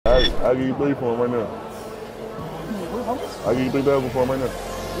I'll give you 3 for him right now. I'll give you 3,000 for him right now.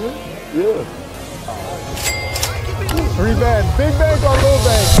 Yeah. 3 bands. Big bank or little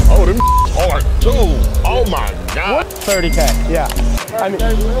bank? Oh, them hard too. Oh my God. 30K, yeah. I mean,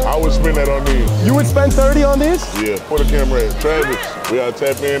 I would spend that on these. you would spend 30 on these? Yeah, for the camera at Travis. We gotta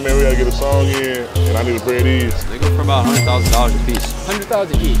tap in, man. We gotta get a song in, and I need a pair of these. They go for about $100,000 a piece.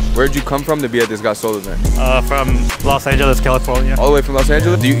 100,000 each. Where'd you come from to be at this Got Soul event? From Los Angeles, California. All the way from Los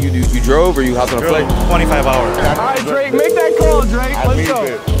Angeles? You drove or you hopped on a flight? 25 hours. All right, Drake, make that call, Drake. I Let's need go.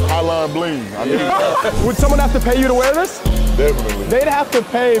 that Highline bling. I need that. Would someone have to pay you to wear this? Definitely. They'd have to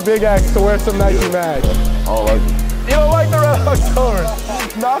pay Big X to wear some Nike Mag. I don't like it. You don't like the Red October?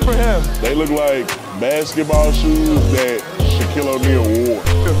 Not for him. They look like basketball shoes that Shaquille O'Neal wore.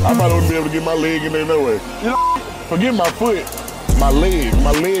 I might not be able to get my leg in there no way. You know, forget my foot, my leg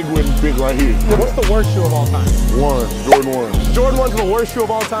wouldn't fit right here. What's the worst shoe of all time? Jordan 1. Jordan 1's the worst shoe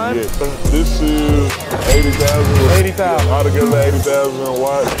of all time? Yes. This is 80,000. 80,000. Altogether 80,000.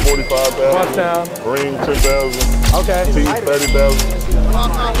 Watch 45,000. Bust down. Ring 10,000. Okay. Teeth 30,000.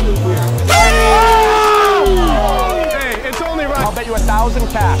 Hey, it's only right. I'll bet you 1,000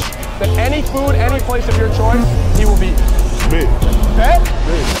 cash that any food, any place of your choice, he will beat. Big. Bet?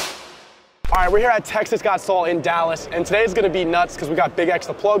 Big. All right, we're here at Texas Got Soul in Dallas, and today's gonna be nuts because we got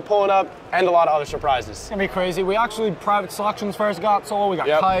BigXThaPlug pulling up and a lot of other surprises. It's gonna be crazy. We actually private selections first Got Soul. We got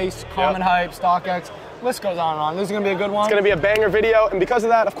Qias, Common Hype, StockX. List goes on and on. This is gonna be a good one. It's gonna be a banger video, and because of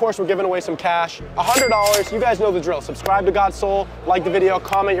that, of course, we're giving away some cash. $100, you guys know the drill. Subscribe to Got Soul, like the video,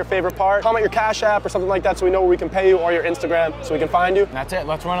 comment your favorite part, comment your Cash App or something like that so we know where we can pay you, or your Instagram so we can find you. And that's it,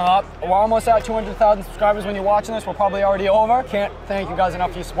 let's run it up. We're almost at 200,000 subscribers when you're watching this. We're probably already over. Can't thank you guys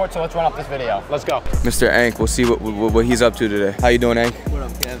enough for your support, so let's run up this video. Let's go. Mr. Ank, we'll see what he's up to today. How you doing, Ank? What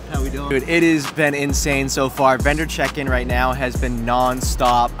up, Kev? How we doing? Dude, it has been insane so far. Vendor check-in right now has been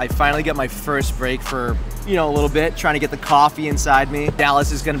non-stop. I finally got my first break for, you know, a little bit, trying to get the coffee inside me.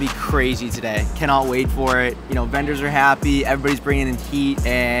 Dallas is gonna be crazy today. Cannot wait for it. You know, vendors are happy, everybody's bringing in heat,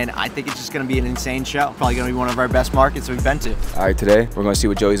 and I think it's just gonna be an insane show. Probably gonna be one of our best markets we've been to. All right, today we're gonna see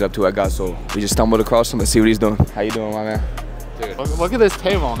what Joey's up to at Got Soul. We just stumbled across him. Let's see what he's doing. How you doing, my man? Dude, look at this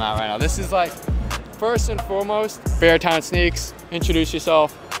table I'm at right now. This is like, first and foremost, Beartown Sneaks. Introduce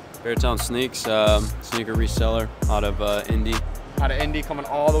yourself. Beartown Sneaks, sneaker reseller out of Indy. Out of Indy, coming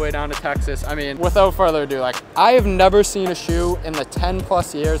all the way down to Texas. I mean, without further ado, like, I have never seen a shoe in the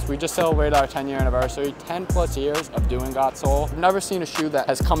 10+ years. We just celebrated our 10-year anniversary, 10+ years of doing Got Soul. I've never seen a shoe that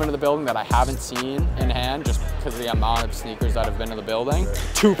has come into the building that I haven't seen in hand, just because of the amount of sneakers that have been in the building.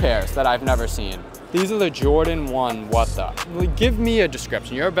 2 pairs that I've never seen. These are the Jordan 1 What The. Like, give me a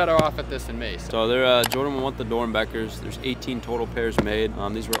description. You're better off at this than me. So they're Jordan 1 What The Dornbeckers. There's 18 total pairs made.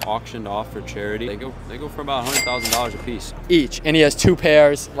 These were auctioned off for charity. They go for about $100,000 a piece. Each, and he has 2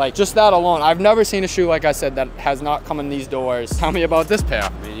 pairs. Like, just that alone, I've never seen a shoe, like I said, that has not come in these doors. Tell me about this pair. I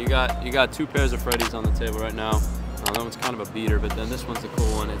mean, you got 2 pairs of Freddies on the table right now. That one's kind of a beater, but then this one's the cool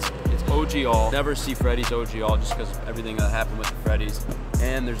one. It's OG all. Never see Freddy's OG all just because of everything that happened with the Freddy's.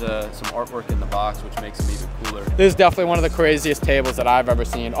 And there's some artwork in the box, which makes them even cooler. This is definitely one of the craziest tables that I've ever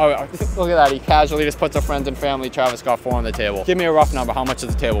seen. Oh, look at that. He casually just puts a friends and family Travis Scott 4 on the table. Give me a rough number. How much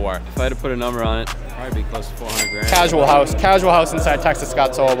is the table worth? If I had to put a number on it, it'd probably be close to 400 grand. Casual house inside Texas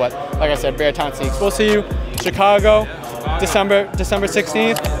Got Soul, but like I said, Beartown Sneaks. We'll see you Chicago, December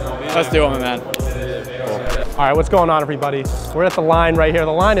 16th. Let's do it, my man. All right, what's going on, everybody? We're at the line right here.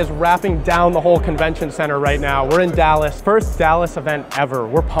 The line is wrapping down the whole convention center right now. We're in Dallas. First Dallas event ever.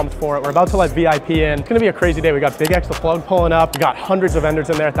 We're pumped for it. We're about to let VIP in. It's gonna be a crazy day. We got BigXThaPlug pulling up. We got hundreds of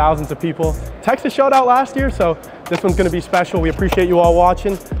vendors in there, thousands of people. Texas showed out last year, so this one's gonna be special. We appreciate you all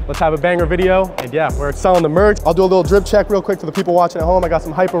watching. Let's have a banger video. And yeah, we're selling the merch. I'll do a little drip check real quick for the people watching at home. I got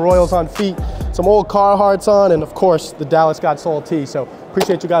some Hyper Royals on feet, some old Carhartts on, and of course, the Dallas Got Soul tee. So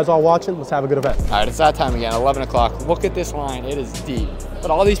appreciate you guys all watching. Let's have a good event. All right, it's that time again, 11 o'clock. Look at this line, it is deep. But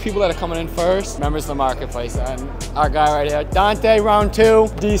all these people that are coming in first, members of the marketplace, and our guy right here, Dante, round 2,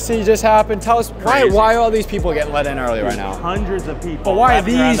 DC just happened. Tell us, why are all these people getting let in early right now? Hundreds of people. But why are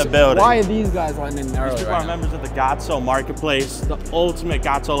these guys letting in early? These people are members of the Got Soul marketplace, the ultimate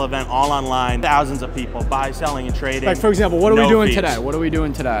Got Soul event, all online. Thousands of people buy, selling, and trading. Like, for example, what are we doing today? What are we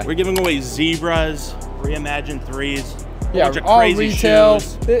doing today? We're giving away Zebras, reimagined 3s. Yeah, all retail.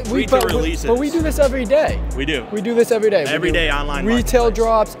 Retail releases. But we do this every day. We do. We do this every day. Every day online. Retail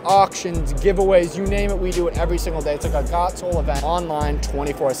drops, auctions, giveaways, you name it, we do it every single day. It's like a Got Soul event online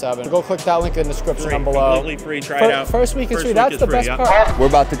 24/7. Go click that link in the description down below. Completely free. Try it out. First week is free. That's the best part. We're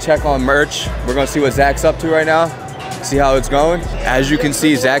about to check on merch. We're gonna see what Zach's up to right now. See how it's going. As you can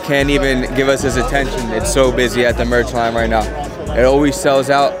see, Zach can't even give us his attention. It's so busy at the merch line right now. It always sells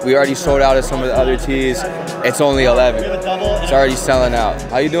out. We already sold out of some of the other tees. It's only 11. It's already selling out.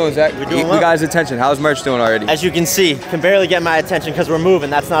 How you doing, Zach? We got his attention. How's merch doing already? As you can see, can barely get my attention because we're moving.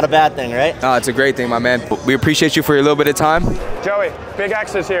 That's not a bad thing, right? No, it's a great thing, my man. We appreciate you for your little bit of time. Joey, Big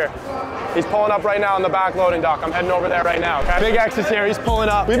X is here. He's pulling up right now on the back loading dock. I'm heading over there right now, okay? Big X is here, he's pulling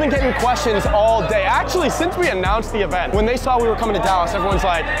up. We've been getting questions all day. Actually, since we announced the event, when they saw we were coming to Dallas, everyone's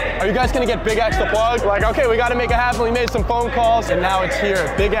like, are you guys gonna get BigXThaPlug? Like, okay, we gotta make it happen. We made some phone calls, and now it's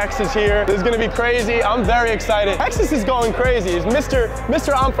here. Big X is here. This is gonna be crazy. I'm very excited. Texas is going crazy. He's Mr.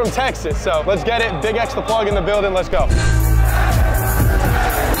 I'm from Texas, so let's get it. BigXThaPlug in the building, let's go.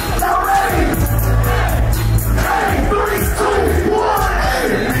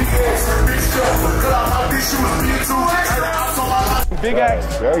 Big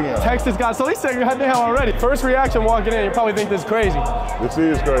X, Texas got so he's saying you're heading hell already. First reaction walking in, you probably think this is crazy. This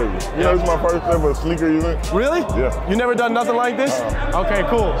is crazy. You know, this is my first ever sneaker event. Really? Yeah. You never done nothing like this? Okay,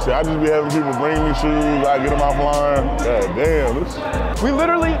 cool. See, I just be having people bring me shoes, I get them offline. God damn, We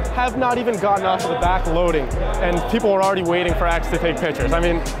literally have not even gotten off of the back loading, and people are already waiting for X to take pictures. I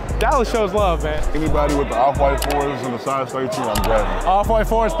mean, Dallas shows love, man. Anybody with the off-white 4s and the size 13, I'm grabbing. Off-white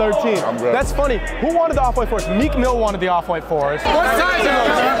 4s, 13. I'm grabbing. That's funny. Who wanted the off-white 4s? Meek Mill wanted the off-white 4s. What size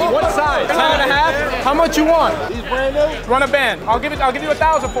are those? What size? 10.5? How much you want? These brand new? Run a band. I'll give you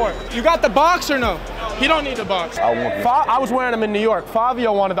 1,000 for it. You got the box or no? He don't need the box. I want it. I was wearing them in New York.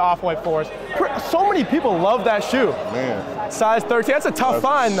 Fabio wanted the off-white 4s. So many people love that shoe. Man. Size 13. That's a tough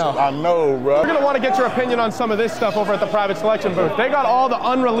find, though. I know, bro. We're gonna want to get your opinion on some of this stuff over at the private selection booth. They got all the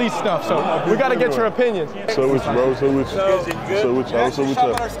unreleased stuff, so we got to get your opinion. So which, bro? So which? So which? So which?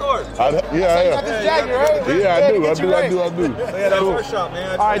 Yeah, I am. Jacket, right? Yeah, I do.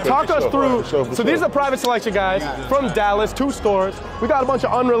 All right, talk us through. So these are private selection guys from Dallas, 2 stores. We got a bunch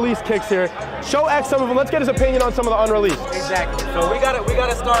of unreleased kicks here. Show X some of them. Let's get his opinion on some of the unreleased. Exactly. So we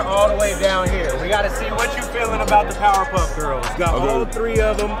gotta start all the way down here. We gotta see what you feeling about the Powerpuff Girls. Got all 3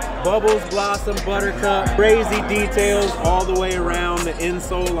 of them: Bubbles, Blossom, Buttercup. Crazy details all the way around. The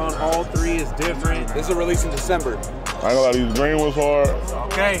insole on all 3 is different. This is a release in December. I ain't gonna lie, these green ones hard.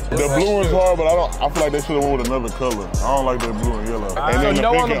 Okay. The blue one's hard, but I feel like they should have went with another color. I don't like that blue and yellow. And then the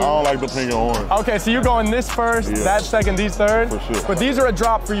pink and, I don't like the pink and orange. Okay, so you're going this first, that second, these third? For sure. But these are a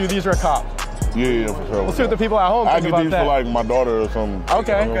drop for you, these are a cop. Yeah, for sure. We'll see what the people at home think about that. I get these for like my daughter or something.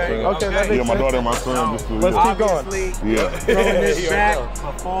 Okay, you know okay. That makes yeah, my sense. daughter and my son. Just to, Let's keep going. Yeah. Throwing this back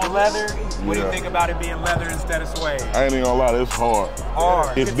for full leather. What do you think about it being leather instead of suede? I ain't even gonna lie, it's hard.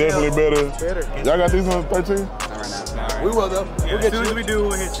 Hard. It's definitely better. Y'all got these on 13? Not right now. We will though. Yeah, as soon as we do,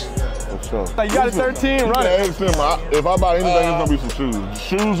 we'll hit you. For sure. So you got a 13, run it. If I buy anything, it's gonna be some shoes.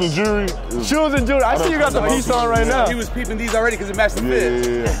 Shoes and jewelry. Shoes and jewelry. I see you got the piece on right now. He was peeping these already because it matched the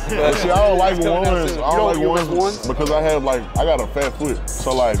fit. Yeah. See, I don't like ones. I don't like ones because I got a fat foot.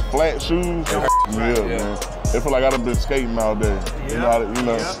 So like flat shoes, man. It feel like I done been skating all day. You know.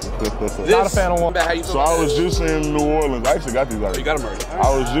 Not a fan of one. So I was just in New Orleans. I actually got these already. You got them already.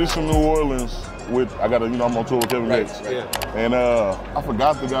 I was just in New Orleans with, I'm on tour with Kevin Gates. And I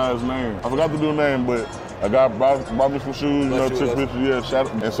forgot the guy's name. I forgot the dude's name, but a guy brought me some shoes, took pictures, shout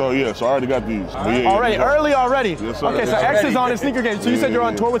out. And so I already got these. Early already. Yes, sir. Okay, so X is on his sneakerhead. So you said you're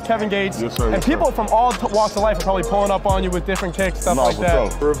on tour with Kevin Gates. Yes, sir. And people from all walks of life are probably pulling up on you with different kicks, stuff like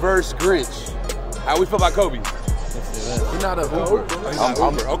that. Sure. Reverse Grinch. How we feel about Kobe? He's not a hooper.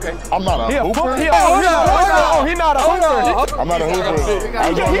 Okay. I'm not a hooper. He's not a hooper. I'm not a hooper.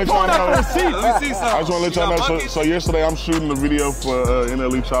 I just want to let y'all know. So yesterday I'm shooting a video for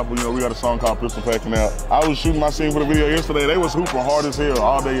NLE Chopper. You know, we got a song called Pistol Packing Out. I was shooting my scene for the video yesterday. They was hooping hard as hell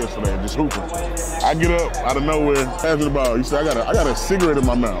all day yesterday, just hooping. I get up out of nowhere, pass me the ball. You say I got a cigarette in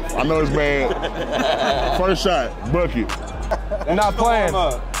my mouth. I know it's bad. First shot, bucket. Not playing.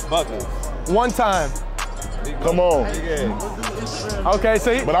 Bucket. One time. Come on. Okay,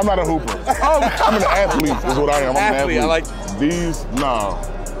 so but I'm not a hooper. I'm an athlete, is what I am. I'm an athlete. I like these. Nah.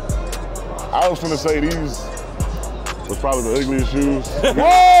 I was finna say these was probably the ugliest shoes.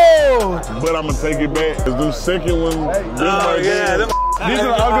 Whoa! But I'm gonna take it back. Cause the second one, these are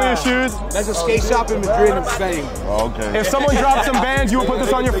the ugliest shoes. That's a skate shop in Madrid and Spain. Oh, okay. If someone dropped some bands, you would put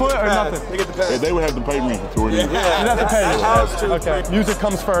this on your foot or nothing? They would have to pay me to wear these. You'd have to pay me. Okay. Music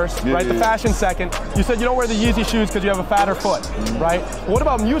comes first, right? The fashion second. You said you don't wear the Yeezy shoes because you have a fatter foot, right? What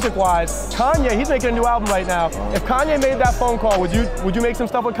about music-wise? Kanye, he's making a new album right now. If Kanye made that phone call, would you make some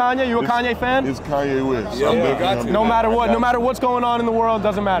stuff with Kanye? You a Kanye fan? It's Kanye West. No matter what, no matter what's going on in the world,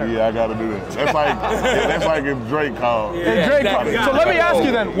 doesn't matter. Yeah, I gotta do that. That's like if Drake called. So let me ask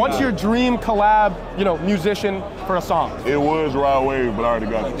you then, what's your dream collab, musician for a song? It was Rod Wave, but I already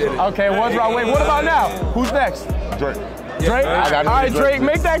got it. Okay, it was Rod Wave. What about now? Who's next? Drake. Drake? All right, Drake,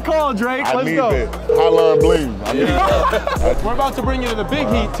 make that call, Drake. Let's go. That. Highline bling. I need that. We're about to bring you to the big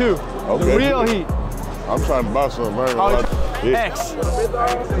heat, too. Okay. The real heat. I'm trying to buy something. X.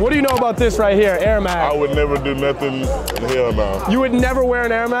 What do you know about this right here, Air Mag? I would never do nothing in hell no. You would never wear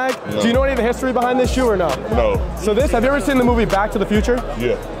an Air Mag? No. Do you know any of the history behind this shoe or no? No. So this, have you ever seen the movie Back to the Future?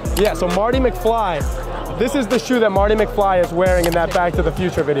 Yeah. Yeah, so Marty McFly, this is the shoe that Marty McFly is wearing in that Back to the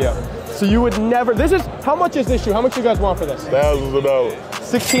Future video. So you would never, this is, how much is this shoe? How much you guys want for this? Thousands of dollars.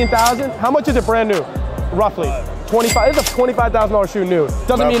 16,000? How much is it brand new? Roughly. 25, this is a $25,000 shoe new.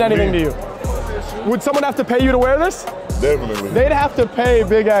 Doesn't mean anything to you. Would someone have to pay you to wear this? Definitely. They'd have to pay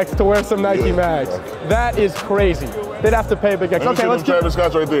Big X to wear some Nike Mags. That is crazy. They'd have to pay Big X. Okay, let's Travis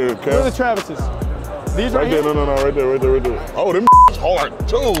Scott's right there. Where are the Travises? These right there? here? No, right there. Oh, them is hard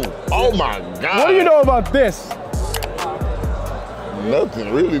too. Oh my God. What do you know about this?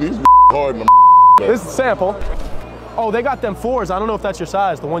 Nothing really. These hard. This is a sample. Oh, they got them 4s. I don't know if that's your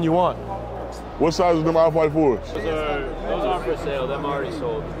size, the one you want. What size is them Off-White 4s? Those aren't for sale. Them already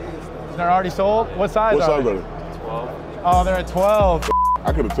sold. They're already sold? What size are they? 12. Oh, they're at 12.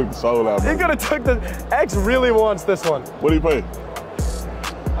 I could have took the sole out. You could have took the, X really wants this one. What do you pay?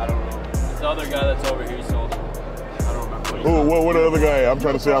 I don't know. This other guy that's over here sold them. I don't remember what the other guy? I'm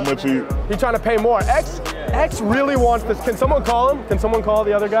trying to see how much he... He's trying to pay more. X really wants this. Can someone call him? Can someone call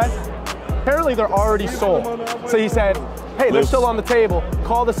the other guy? Apparently they're already sold. So he said, hey, they're still on the table.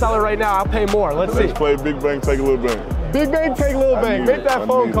 Call the seller right now, I'll pay more. Let's see. Let's play Big Bang, Take a Little Bang. Big Bang, Take a Little Bang. Make that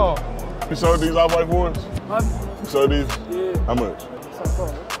phone call. You sold these Off-White 4s? You sold these? Yeah. How much?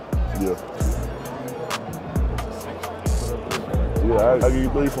 Yeah. Yeah, I'll give you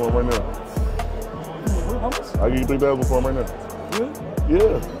 3 for them right now. How much? I'll give you 3,000 for them right now.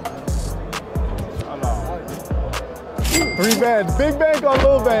 Yeah. 3 bands. Big Bang on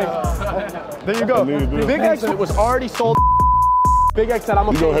Little Bang. There you go. Big X, it was already sold. Big X said, I'm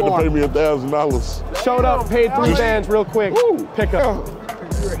gonna pay more. You're gonna have to pay me $1,000. Showed up, paid 3 bands real quick. Pick up.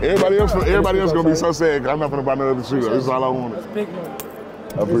 Everybody else gonna be so sad. I'm not gonna buy no other shoe. This is all I wanted.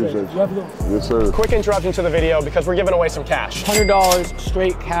 I appreciate you. Yes, sir. Quick interruption to the video because we're giving away some cash. $100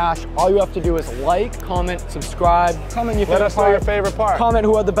 straight cash. All you have to do is like, comment, subscribe. Comment your favorite Let us know your favorite part. Comment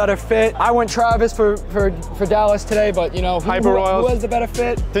who had the better fit. I went Travis for Dallas today, but you know, who has the better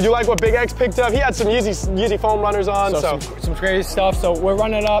fit? Did you like what Big X picked up? He had some Yeezy foam runners on, so. Some crazy stuff. So we're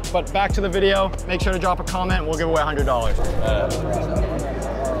running it up, but back to the video. Make sure to drop a comment. We'll give away $100.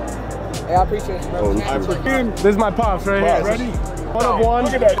 Hey, I appreciate you, bro. This is my pops right here. Ready? 1 of 1.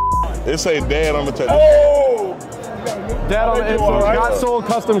 Look at that. It say Dad on the table. Oh! Dad on the God Soul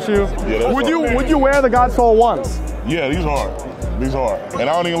custom shoe. Yeah, would you wear the God Soul ones? Yeah, these hard. These hard. And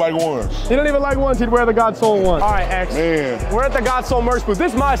I don't even like ones. He don't even like ones, he'd wear the God Soul ones. All right, X. Man. We're at the God Soul merch booth.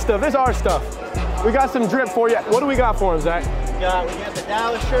 This is my stuff, this is our stuff. We got some drip for you. What do we got for him, Zach? We got the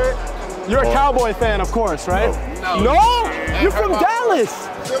Dallas shirt. You're a Cowboy fan, of course, right? No? You're from Dallas.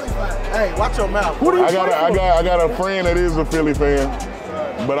 Hey, watch your mouth. Who do you I got a friend that is a Philly fan,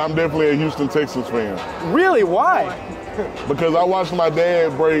 but I'm definitely a Houston Texans fan. Really? Why? Because I watched my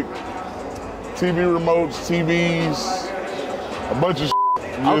dad break TV remotes, TVs, a bunch of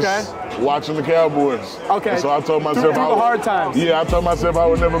just watching the Cowboys. Okay. And so I told myself through the hard times. Yeah, I told myself I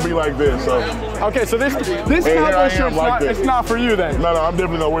would never be like this. So. Okay, so this Cowboy shirt's it's not for you then. No, I'm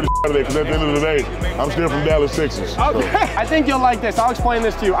definitely not wear the out of there because at the end of the day, I'm still from Dallas, Texas. Okay. So. I think you'll like this. I'll explain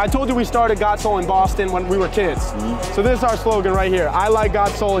this to you. I told you we started God Soul in Boston when we were kids. So this is our slogan right here. I like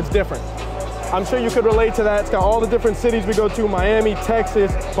God Soul, it's different. I'm sure you could relate to that. It's got all the different cities we go to, Miami,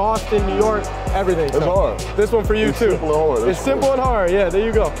 Texas, Boston, New York, everything. It's hard. This one for you too. Simple and hard. It's simple and hard. Yeah, there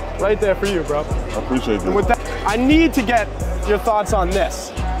you go. Right there for you, bro. I appreciate that. And with that, I need to get your thoughts on this.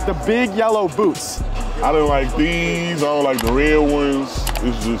 The big yellow boots. I don't like these. I don't like the red ones.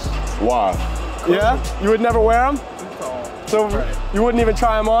 It's just why. Yeah? You would never wear them? So you wouldn't even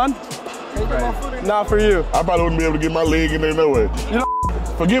try them on? Not for you. I probably wouldn't be able to get my leg in there no way. You know,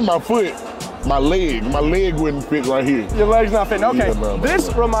 forget my foot. My leg wouldn't fit right here. Your leg's not fitting. Okay, Yeah,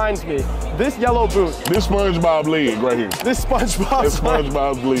 this reminds me, this yellow boot. This SpongeBob leg right here. This SpongeBob. This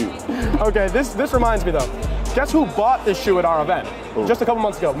SpongeBob's leg. Okay, this reminds me though. Guess who bought this shoe at our event? Just a couple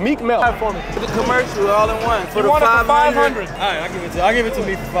months ago. Meek Mill. For me. The commercial all in one. For you the want 500. It for 500. All right, I'll give it to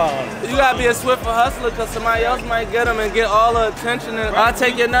me for 500. You gotta be a swift hustler because somebody else might get them and get all the attention. And I'll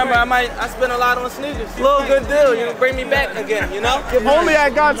take your number. I spend a lot on sneakers. Little good deal. You bring me back again, you know? Only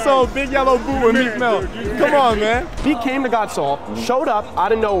at God Soul, big yellow boot with Meek Mill. Come on, man. He came to God Soul, showed up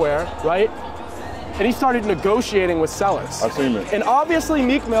out of nowhere, right? and he started negotiating with sellers. I've seen it. And obviously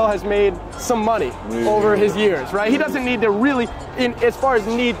Meek Mill has made some money over his years, right? He doesn't need to really, as far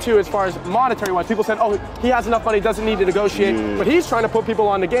as monetary wise, people said, oh, he has enough money, doesn't need to negotiate, but he's trying to put people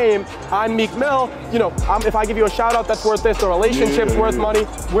on the game. I'm Meek Mill, you know, if I give you a shout out, that's worth this, the relationship's worth money.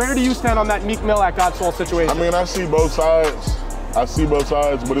 Where do you stand on that Meek Mill at God Soul situation? I mean, I see both sides.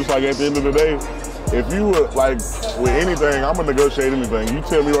 But it's like at the end of the day, if you were like with anything, I'm gonna negotiate anything. You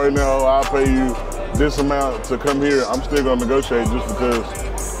tell me right now, I'll pay you this amount to come here, I'm still gonna negotiate just because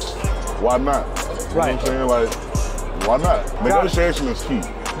why not? You know what I'm saying? Like, why not? Negotiation is key.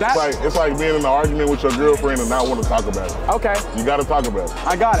 It's like being in an argument with your girlfriend and not want to talk about it. Okay. You got to talk about it.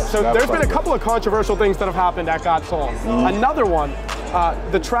 I got it. So there's been a couple of controversial things that have happened at God Soul. Another one,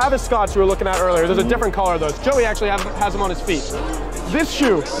 the Travis Scotts you were looking at earlier, there's a different color of those. Joey actually has them on his feet. This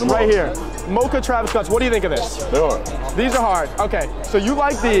shoe right here, Mocha Travis Scotts, what do you think of this? They're hard. These are hard. Okay, so you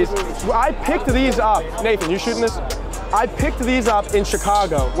like these. I picked these up. Nathan, you shooting this? I picked these up in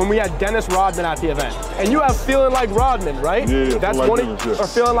Chicago when we had Dennis Rodman at the event. And you have Feeling Like Rodman, right? Yeah, that's like one Dennis, or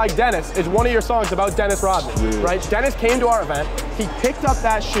Feeling Like Dennis is one of your songs about Dennis Rodman, right? Dennis came to our event, he picked up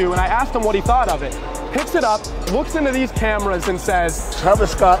that shoe, and I asked him what he thought of it. Picks it up, looks into these cameras and says,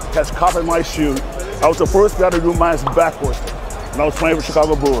 Travis Scott has copied my shoe. I was the first guy to do mine backwards when I was playing for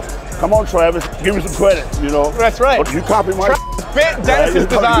Chicago Bulls. Come on, Travis, give me some credit, you know? That's right. But you copied my Dennis's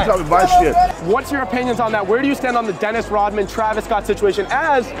design. You copied my shit. What's your opinions on that? Where do you stand on the Dennis Rodman, Travis Scott situation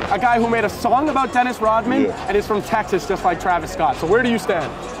as a guy who made a song about Dennis Rodman and is from Texas just like Travis Scott? So where do you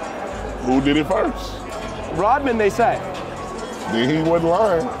stand? Who did it first? Rodman, they say. Then he wasn't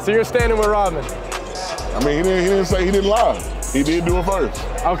lying. So you're standing with Rodman? I mean, he didn't say he didn't lie. He did do it first.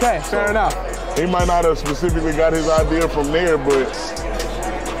 Okay, fair enough. He might not have specifically got his idea from there, but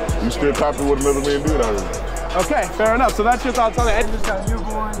you still copy what another man did already. Okay, fair enough. So that's your thoughts on it. This got a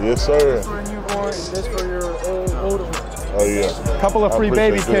newborn. Yes, sir. This for a newborn, this for your older one. Oh, yeah. Couple of free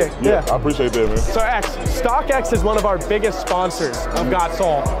baby kicks. Yeah, I appreciate that, man. So StockX is one of our biggest sponsors of God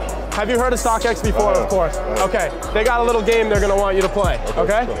Soul. Have you heard of StockX before? Of course. Okay. They got a little game they're going to want you to play.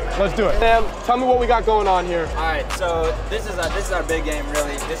 Okay? Let's do it. Sam, tell me what we got going on here. All right. So this is our big game,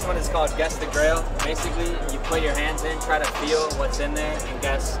 really. This one is called Guess the Grail. Basically, you put your hands in, try to feel what's in there, and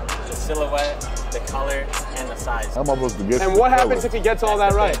guess the silhouette, the color, and the size. How am I supposed to guess? And what happens if he gets all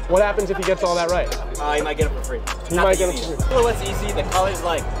that right? What happens if he gets all that right? You might get it for free. You might get it for free. Silhouette's easy. The color's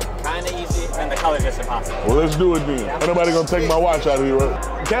like kind of easy, and the color's just impossible. Well, let's do it then. Ain't nobody gonna take my watch out of here,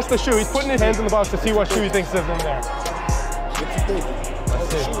 right? Guess the shoe. He's putting his hands in the box to see what shoe he thinks is in there.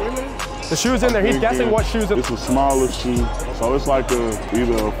 The shoe's in there. He's guessing what shoe's in there. It's a smaller shoe, so it's like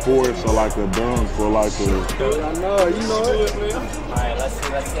either a Force or like a Dunk or like a... I know, you know it, man. All right, let's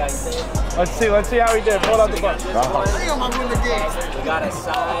see how you did. Let's see how he did. Pull out the box. We got a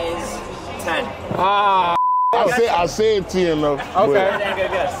size 10. Ah. I said 10 though.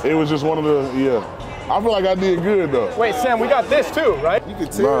 Okay. It was just one of the, I feel like I did good though. Wait, Sam, we got this too, right? You can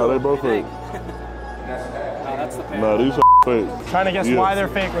tell. Nah, they both fake. That's the pair. Nah, these are fake. Trying to guess why they're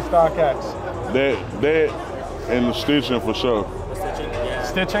fake with StockX. That and the stitching for sure. Stitching? Yeah.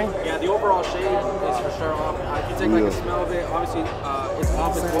 Stitching? Yeah, the overall shape is for sure off. If you take like a smell of it, obviously it's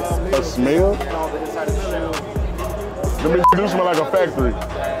off as well. A smell? And all the inside of the shoe. Them do smell like a factory.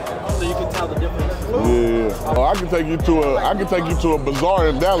 So you can tell the difference. Yeah. Oh, I can take you to a bazaar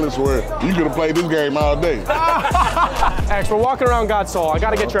in Dallas where you could have played this game all day. X, we're walking around God Soul. I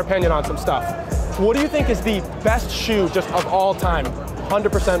got to get your opinion on some stuff. What do you think is the best shoe just of all time?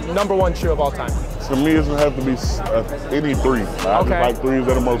 100% #1 shoe of all time. To me, it doesn't have to be any three. I just like threes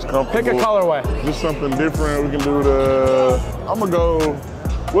that are most comfortable. Pick a colorway. Just something different. We can do I'm gonna go.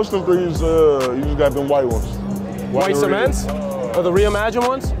 What's the threes? You just got them white ones. White cements? Or the reimagined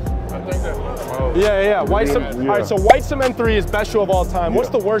ones? Yeah. White cement. All right, so white cement 3 is best shoe of all time. What's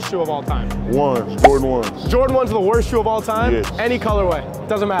the worst shoe of all time? Jordan 1s. Jordan 1's the worst shoe of all time? Yes. Any colorway,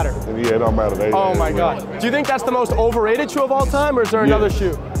 doesn't matter. Yeah, it don't matter. Oh my God. Do you think that's the most overrated shoe of all time, or is there another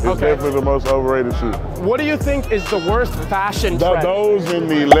shoe? It's definitely the most overrated shoe. What do you think is the worst fashion trend? Those in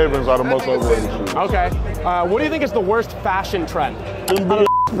the 11s are the most overrated shoes. Okay. What do you think is the worst fashion trend? Them big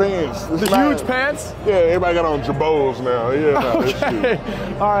pants. The huge pants? Yeah, everybody got on Jabos now.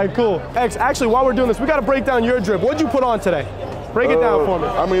 Yeah, All right, cool. X, actually, while we're doing this, we got to break down your drip. What'd you put on today? Break it down for me.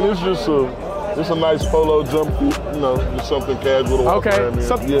 I mean, it's just a nice polo jump, just something casual to walk around in.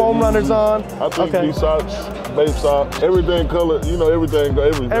 Something foam runners on. I think these socks, Bape socks, everything color, everything go.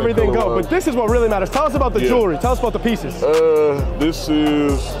 Everything go, but this is what really matters. Tell us about the jewelry. Tell us about the pieces. This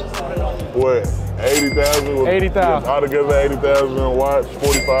is, what, 80,000? 80,000. Altogether 80,000, watch,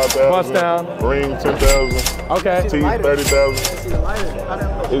 45,000. Bust down. Ring, 10,000. Okay. T, 30,000.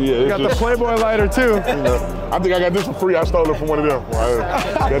 Yeah, You got the Playboy lighter too. You know, I think I got this for free. I stole it from one of them.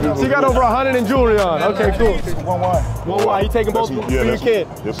 So you got over 100 in jewelry on. Okay, cool. 1-1. You taking both for your kid?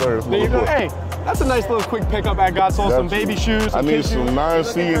 Yes, sir. There you go. Hey, that's a nice little quick pickup at God Soul. Some baby shoes. I need some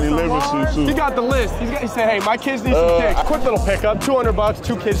 9C and 11C too. He got the list. He said, hey, my kids need some kicks. Quick little pickup, $200,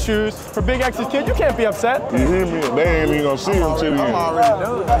 2 kids' shoes. For Big X's kid, you can't be upset. You hear me? They ain't even gonna see them till the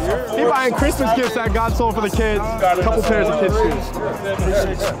end. He buying Christmas gifts at God Soul for the kids. A couple pairs of kids' shoes.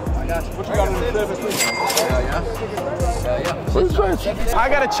 What you got in the 7? I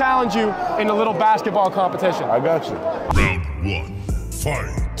gotta challenge you in a little basketball competition. I got you. Round 1, fight.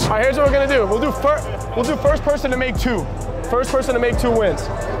 All right, here's what we're gonna do. We'll do first person to make 2. First person to make 2 wins.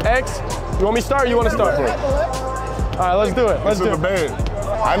 X, you want me to start or you want to start? All right, let's do it. Let's do it. Bad.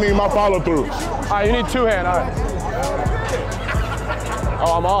 I need my follow-throughs. All right, you need 2-hand, all right.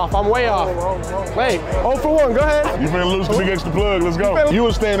 Oh, I'm off. I'm way off. Wait, 0 for 1. Go ahead. You finna lose to BigXThaPlug. Let's go. You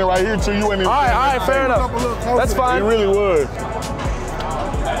was standing right here too. You ain't even. All right, fair enough. That's fine. It really was.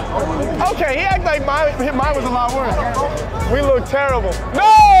 Okay, he acted like mine was a lot worse. We look terrible.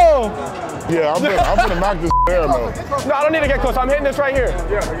 No! Yeah, I'm gonna knock this down though. No, I don't need to get close. I'm hitting this right here.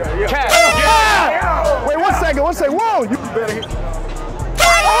 Yeah. Catch. Yeah! Wait, 1 second. Whoa! You better hit.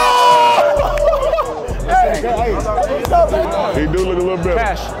 He do look a little better.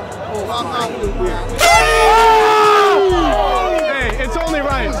 Cash. Hey, it's only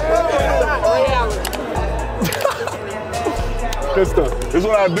right. Good stuff. This is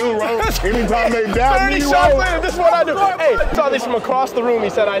what I do, bro. Anytime they doubt me, 30 shots later, this is what I do. Hey, I saw these from across the room. He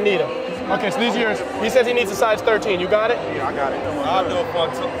said I need them. Okay, so these are yours. He says he needs a size 13. You got it? Yeah, I got it. I'll do it for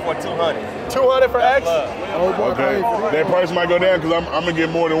 200. 200 for X? Okay. That price might go down because I'm gonna get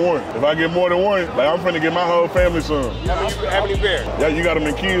more than one. If I get more than one, like I'm finna get my whole family some. How many pairs? Yeah, you got them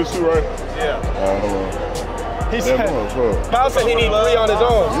in Qias too, right? Yeah. Hold on. He said, Kyle said he needs 3 on his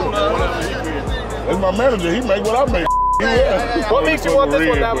own. That's my manager. He make what I make. What makes you want this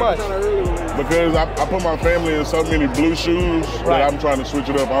one that much? Because I put my family in so many blue shoes that I'm trying to switch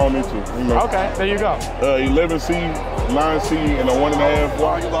it up. I don't need to. You know? Okay, there you go. 11C, 9C, and a 1.5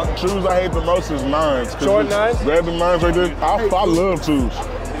 wide. Shoes I hate the most is 9s. Jordan 9s? Grab the 9s right there. I love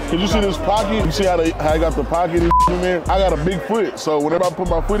 2s. Can you see this pocket? You see how I got the pocket in there? I got a big foot, so whenever I put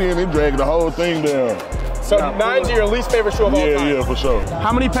my foot in, it drags the whole thing down. So 9s are your least favorite shoe of all time? Yeah, for sure.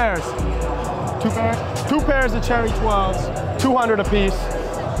 How many pairs? 2 pairs? 2 pairs of Cherry 12s, 200 a piece.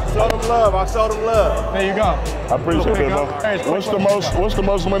 Show them love. I show them love. There you go. I appreciate that, bro. What's the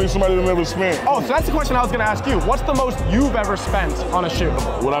most money somebody has ever spent? Oh, so that's the question I was gonna ask you. What's the most you've ever spent on a shoe?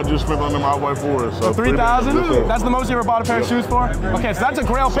 What I just spent on them Outway 4s. So 3,000? That's the most you ever bought a pair of shoes for? Okay, so that's a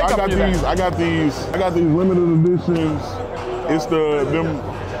Grail pickup for you. I got these limited editions. It's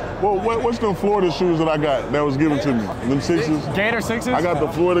what's them Florida shoes that I got that was given to me? Them 6s? Gator 6s? I got the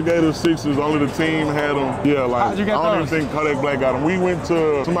Florida Gator 6s. Only the team had them. Yeah, like how'd you get I don't those? even think Kodak Black got them. We went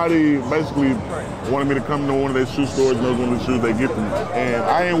to somebody basically wanted me to come to one of their shoe stores and those were the shoes they gifted me. And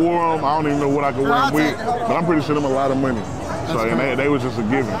I ain't wore them. I don't even know what I could wear them with, but I'm pretty sure them a lot of money. So and they was just a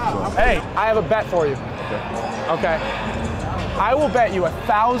given. So. Hey, I have a bet for you. Okay. I will bet you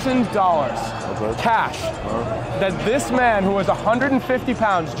 $1,000 cash that this man who is 150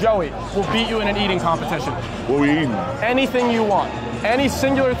 pounds, Joey, will beat you in an eating competition. What we eating? Anything you want. Any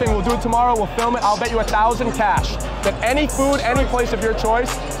singular thing. We'll do it tomorrow. We'll film it. I'll bet you $1,000 cash that any food, any place of your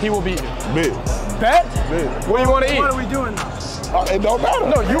choice, he will beat you. Bet. Bet? Bet. What do you want to eat? What are we doing now? It don't matter.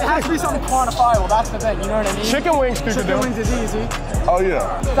 No, it has to be something quantifiable. That's the thing. You know what I mean? Chicken wings, you can do. Chicken wings is easy. Oh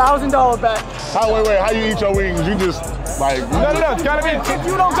yeah. $1,000 bet. Wait. How you eat your wings? You just like. No. It's gotta be. If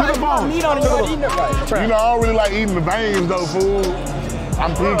you don't got meat on it, you're not eating it right. You know, I don't really like eating the veins though, fool.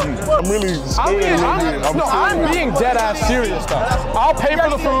 I'm picky. I'm really scared. I'm being dead ass serious though. I'll pay for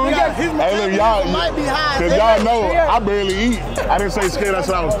the food. Hey, look, y'all, because y'all know I barely eat. I didn't say scared, I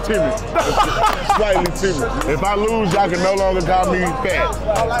said I was timid. Slightly timid. If I lose, y'all can no longer call me fat.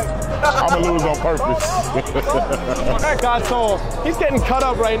 I'm gonna lose on purpose. God Soul. He's getting cut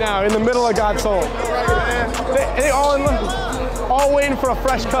up right now in the middle of God Soul. They all waiting for a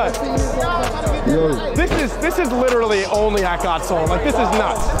fresh cut. This is literally only at God Soul. Like, this is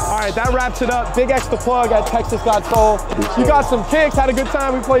nuts. All right, that wraps it up. BigXThaPlug at Texas God Soul. You got some kicks, had a good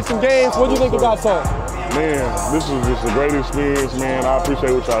time. We played some games. What do you think of God Soul? Man, this was just a great experience, man. I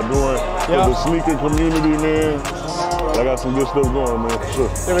appreciate what y'all doing. For the sneaker community, man. I got some good stuff going, man, for sure.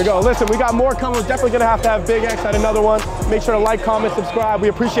 There we go. Listen, we got more coming. We're definitely going to have Big X at another one. Make sure to like, comment, subscribe. We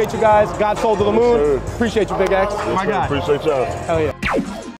appreciate you guys. God Soul to the moon. Appreciate you, Big X. My guy. Appreciate y'all. Hell yeah.